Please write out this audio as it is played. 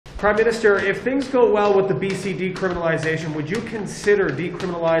Prime Minister, if things go well with the BC decriminalization, would you consider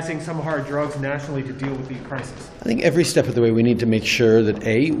decriminalizing some hard drugs nationally to deal with the crisis? I think every step of the way we need to make sure that,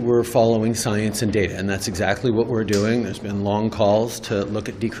 A, we're following science and data, and that's exactly what we're doing. There's been long calls to look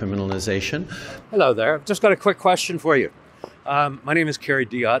at decriminalization. Hello there. I've just got a quick question for you. My name is Kerry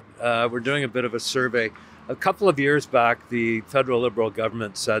Diot. We're doing a bit of a survey. A couple of years back, the federal Liberal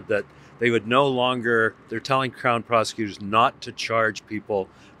government said that they would no longer, they're telling Crown prosecutors not to charge people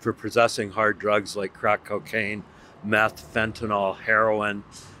for possessing hard drugs like crack cocaine, meth, fentanyl, heroin.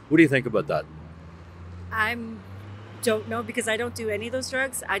 What do you think about that? I don't know, because I don't do any of those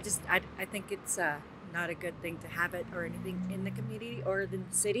drugs. I think it's not a good thing to have it or anything in the community or in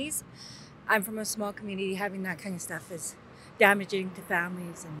the cities. I'm from a small community. Having that kind of stuff is damaging to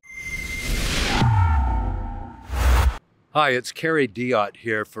families. Hi, it's Kerry Diot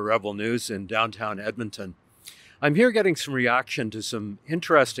here for Rebel News in downtown Edmonton. I'm here getting some reaction to some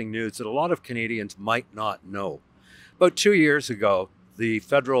interesting news that a lot of Canadians might not know. About 2 years ago, the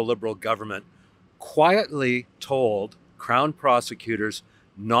federal Liberal government quietly told Crown prosecutors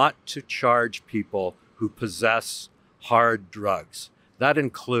not to charge people who possess hard drugs. That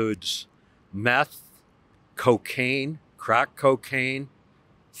includes meth, cocaine, crack cocaine,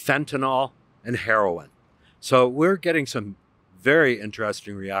 fentanyl, and heroin. So we're getting some very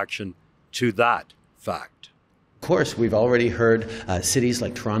interesting reaction to that fact. Of course, we've already heard cities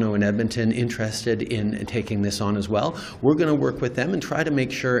like Toronto and Edmonton interested in taking this on as well. We're going to work with them and try to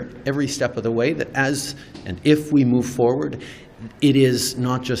make sure every step of the way that as and if we move forward, it is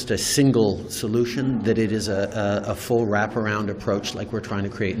not just a single solution, that it is a full wraparound approach like we're trying to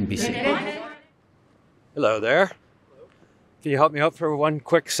create in BC. Hello there. Can you help me out for one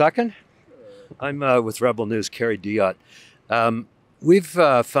quick second? I'm with Rebel News, Kerry Diot. We've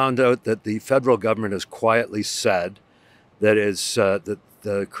found out that the federal government has quietly said that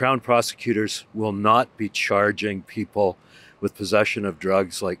the Crown prosecutors will not be charging people with possession of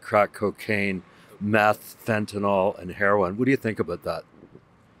drugs like crack cocaine, meth, fentanyl, and heroin. What do you think about that?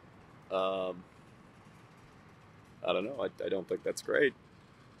 I don't know. I don't think that's great.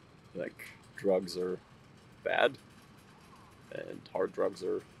 I think drugs are bad, and hard drugs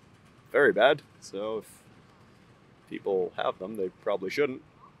are very bad. So if people have them, they probably shouldn't.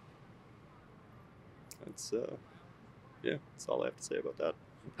 That's that's all I have to say about that.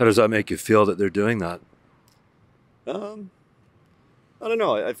 How does that make you feel that they're doing that? I don't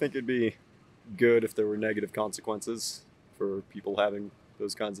know. I think it'd be good if there were negative consequences for people having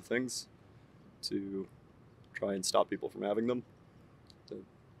those kinds of things, to try and stop people from having them, to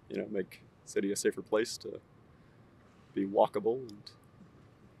make the city a safer place, to be walkable,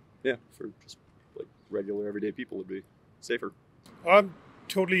 and for just like regular everyday people would be safer. I'm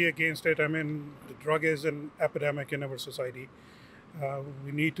totally against it. I mean, the drug is an epidemic in our society.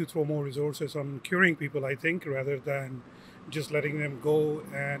 We need to throw more resources on curing people, I think, rather than just letting them go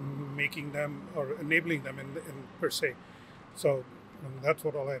and making them or enabling them in per se. So that's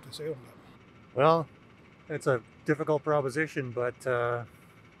what all I have to say on that. Well, it's a difficult proposition, but I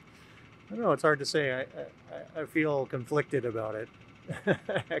don't know, it's hard to say. I feel conflicted about it,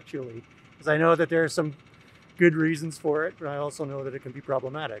 actually, because I know that there are some good reasons for it, but I also know that it can be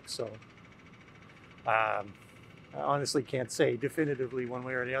problematic. So I honestly can't say definitively one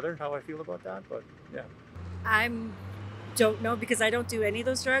way or the other how I feel about that, but yeah. I don't know, because I don't do any of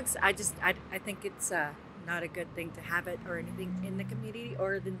those drugs. I think it's not a good thing to have it or anything in the community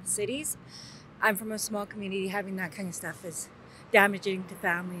or in the cities. I'm from a small community. Having that kind of stuff is damaging to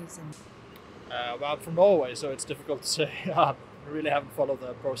families. Well, I'm from Norway, so it's difficult to say. I really haven't followed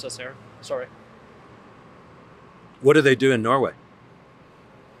the process here. Sorry. What do they do in Norway?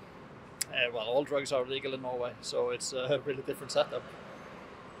 Well, all drugs are legal in Norway, so it's a really different setup.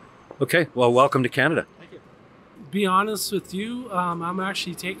 Okay, well, welcome to Canada. Thank you. Be honest with you, I'm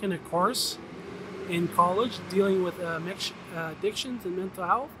actually taking a course in college dealing with addictions and mental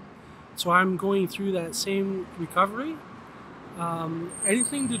health. So I'm going through that same recovery.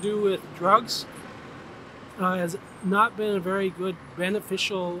 Anything to do with drugs has not been a very good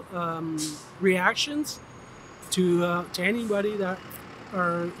beneficial reactions to anybody that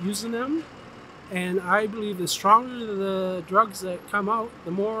are using them. And I believe the stronger the drugs that come out,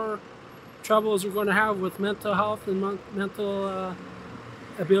 the more troubles we're going to have with mental health and mental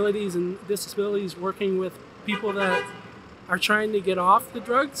abilities and disabilities, working with people that are trying to get off the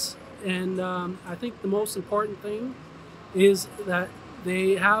drugs. And I think the most important thing is that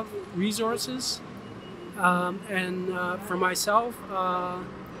they have resources. And for myself,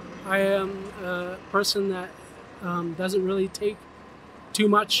 I am a person that doesn't really take too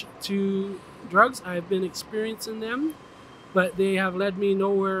much to drugs. I've been experiencing them, but they have led me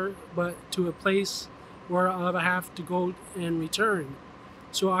nowhere but to a place where I have to go and return.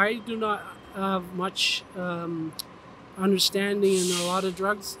 So I do not have much understanding in a lot of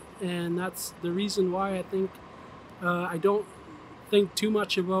drugs, and that's the reason why I think I don't think too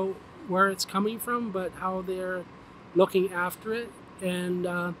much about where it's coming from, but how they're looking after it.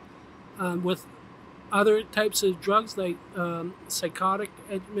 And with other types of drugs like psychotic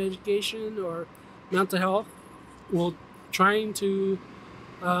medication or mental health, we're trying to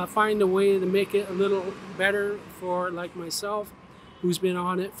find a way to make it a little better for like myself, who's been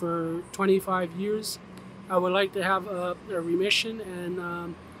on it for 25 years. I would like to have a remission,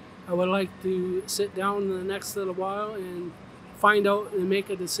 and I would like to sit down in the next little while and find out and make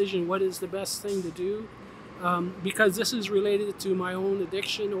a decision what is the best thing to do, because this is related to my own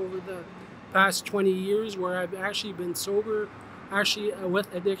addiction over the past 20 years, where I've actually been sober, actually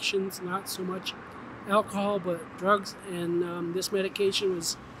with addictions, not so much alcohol but drugs, and this medication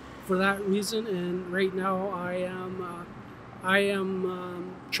was for that reason. And right now I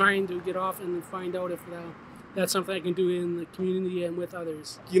am trying to get off and find out if that's something I can do in the community and with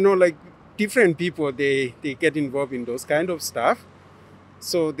others. You know, like different people, they get involved in those kind of stuff.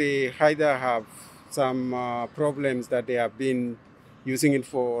 So they either have some problems that they have been using it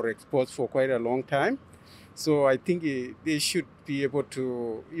for exposed for quite a long time. So I think they should be able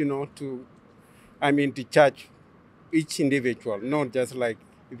to, to charge each individual, not just like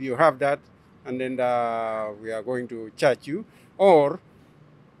if you have that and then we are going to charge you, or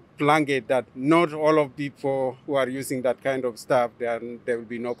blanket that not all of people who are using that kind of stuff, then there will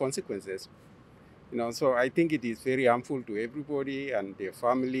be no consequences. So I think it is very harmful to everybody and their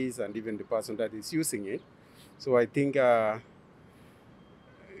families and even the person that is using it. So I think,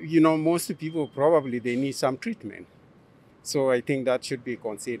 most people probably they need some treatment. So I think that should be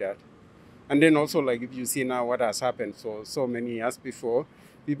considered. And then also, like if you see now what has happened so many years before,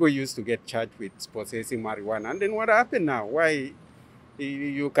 people used to get charged with possessing marijuana. And then what happened now? Why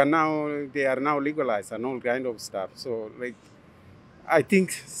they are now legalized and all kind of stuff. So like, I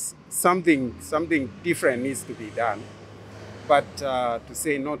think something different needs to be done. But to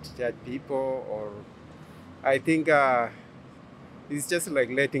say not to judge people, or I think it's just like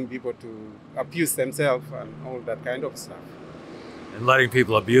letting people to abuse themselves and all that kind of stuff. And letting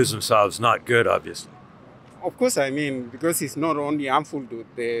people abuse themselves, not good, obviously. Of course, because it's not only harmful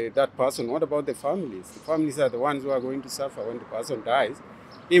to that person. What about the families? The families are the ones who are going to suffer when the person dies.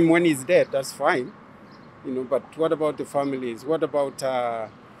 Even when he's dead, that's fine. But what about the families? What about the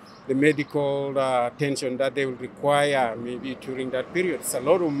medical attention that they will require maybe during that period? It's a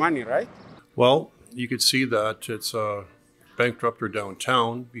lot of money, right? Well, you could see that it's bankrupt or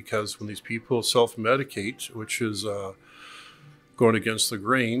downtown, because when these people self-medicate, which is going against the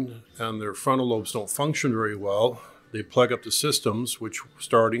grain, and their frontal lobes don't function very well, they plug up the systems, which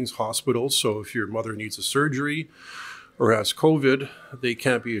startings, hospitals. So if your mother needs a surgery or has COVID, they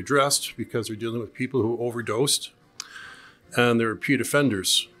can't be addressed because they're dealing with people who overdosed and they're repeat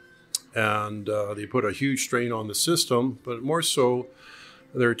offenders. And they put a huge strain on the system, but more so,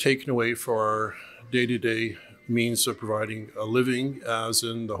 they're taken away from our day-to-day means of providing a living, as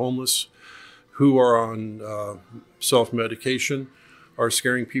in the homeless who are on self-medication are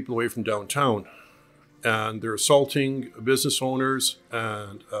scaring people away from downtown. And they're assaulting business owners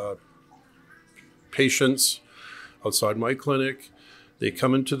and patients outside my clinic. They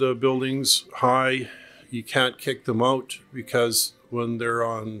come into the buildings high. You can't kick them out because when they're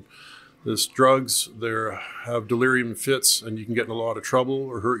on this drugs, they have delirium fits and you can get in a lot of trouble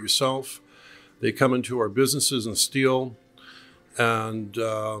or hurt yourself. They come into our businesses and steal, and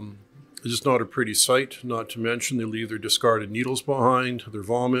it's just not a pretty sight. Not to mention they leave their discarded needles behind, their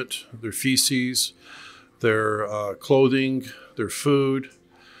vomit, their feces, their clothing, their food,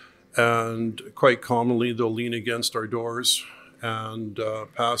 and quite commonly they'll lean against our doors and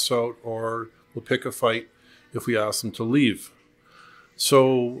pass out, or we'll pick a fight if we ask them to leave.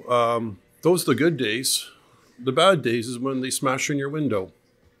 So those are the good days. The bad days is when they smash in your window.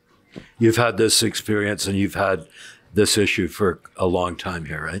 You've had this experience and you've had this issue for a long time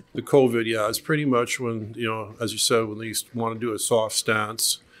here, right? The COVID, yeah, it's pretty much when, as you said, when they want to do a soft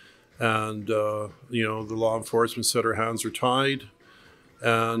stance and, the law enforcement said our hands are tied.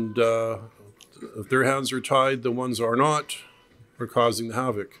 And if their hands are tied, the ones are not, are causing the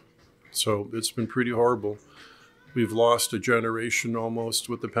havoc. So it's been pretty horrible. We've lost a generation almost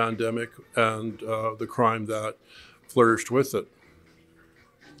with the pandemic and the crime that flourished with it.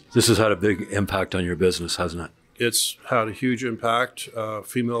 This has had a big impact on your business, hasn't it? It's had a huge impact.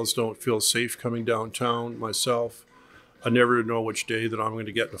 Females don't feel safe coming downtown. Myself, I never know which day that I'm going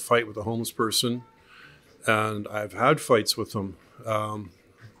to get in a fight with a homeless person. and I've had fights with them.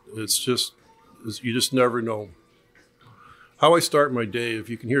 You just never know. How I start my day, if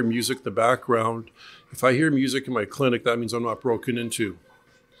you can hear music in the background, if I hear music in my clinic, that means I'm not broken into.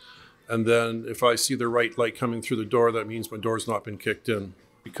 And then if I see the right light coming through the door, that means my door's not been kicked in.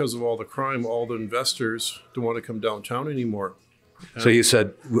 Because of all the crime, all the investors don't want to come downtown anymore. So you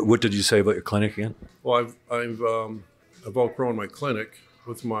said, what did you say about your clinic again? Well, I've outgrown my clinic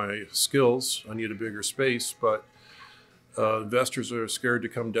with my skills. I need a bigger space, but investors are scared to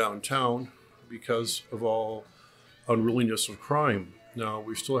come downtown because of all unruliness of crime. Now,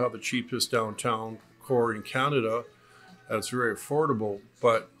 we still have the cheapest downtown core in Canada, and it's very affordable,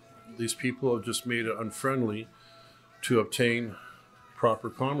 but these people have just made it unfriendly to obtain proper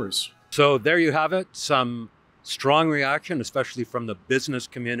commerce. So there you have it, some strong reaction, especially from the business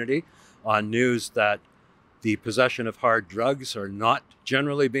community, on news that the possession of hard drugs are not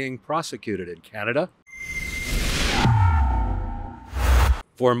generally being prosecuted in Canada.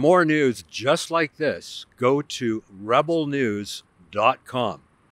 For more news just like this, go to rebelnews.com.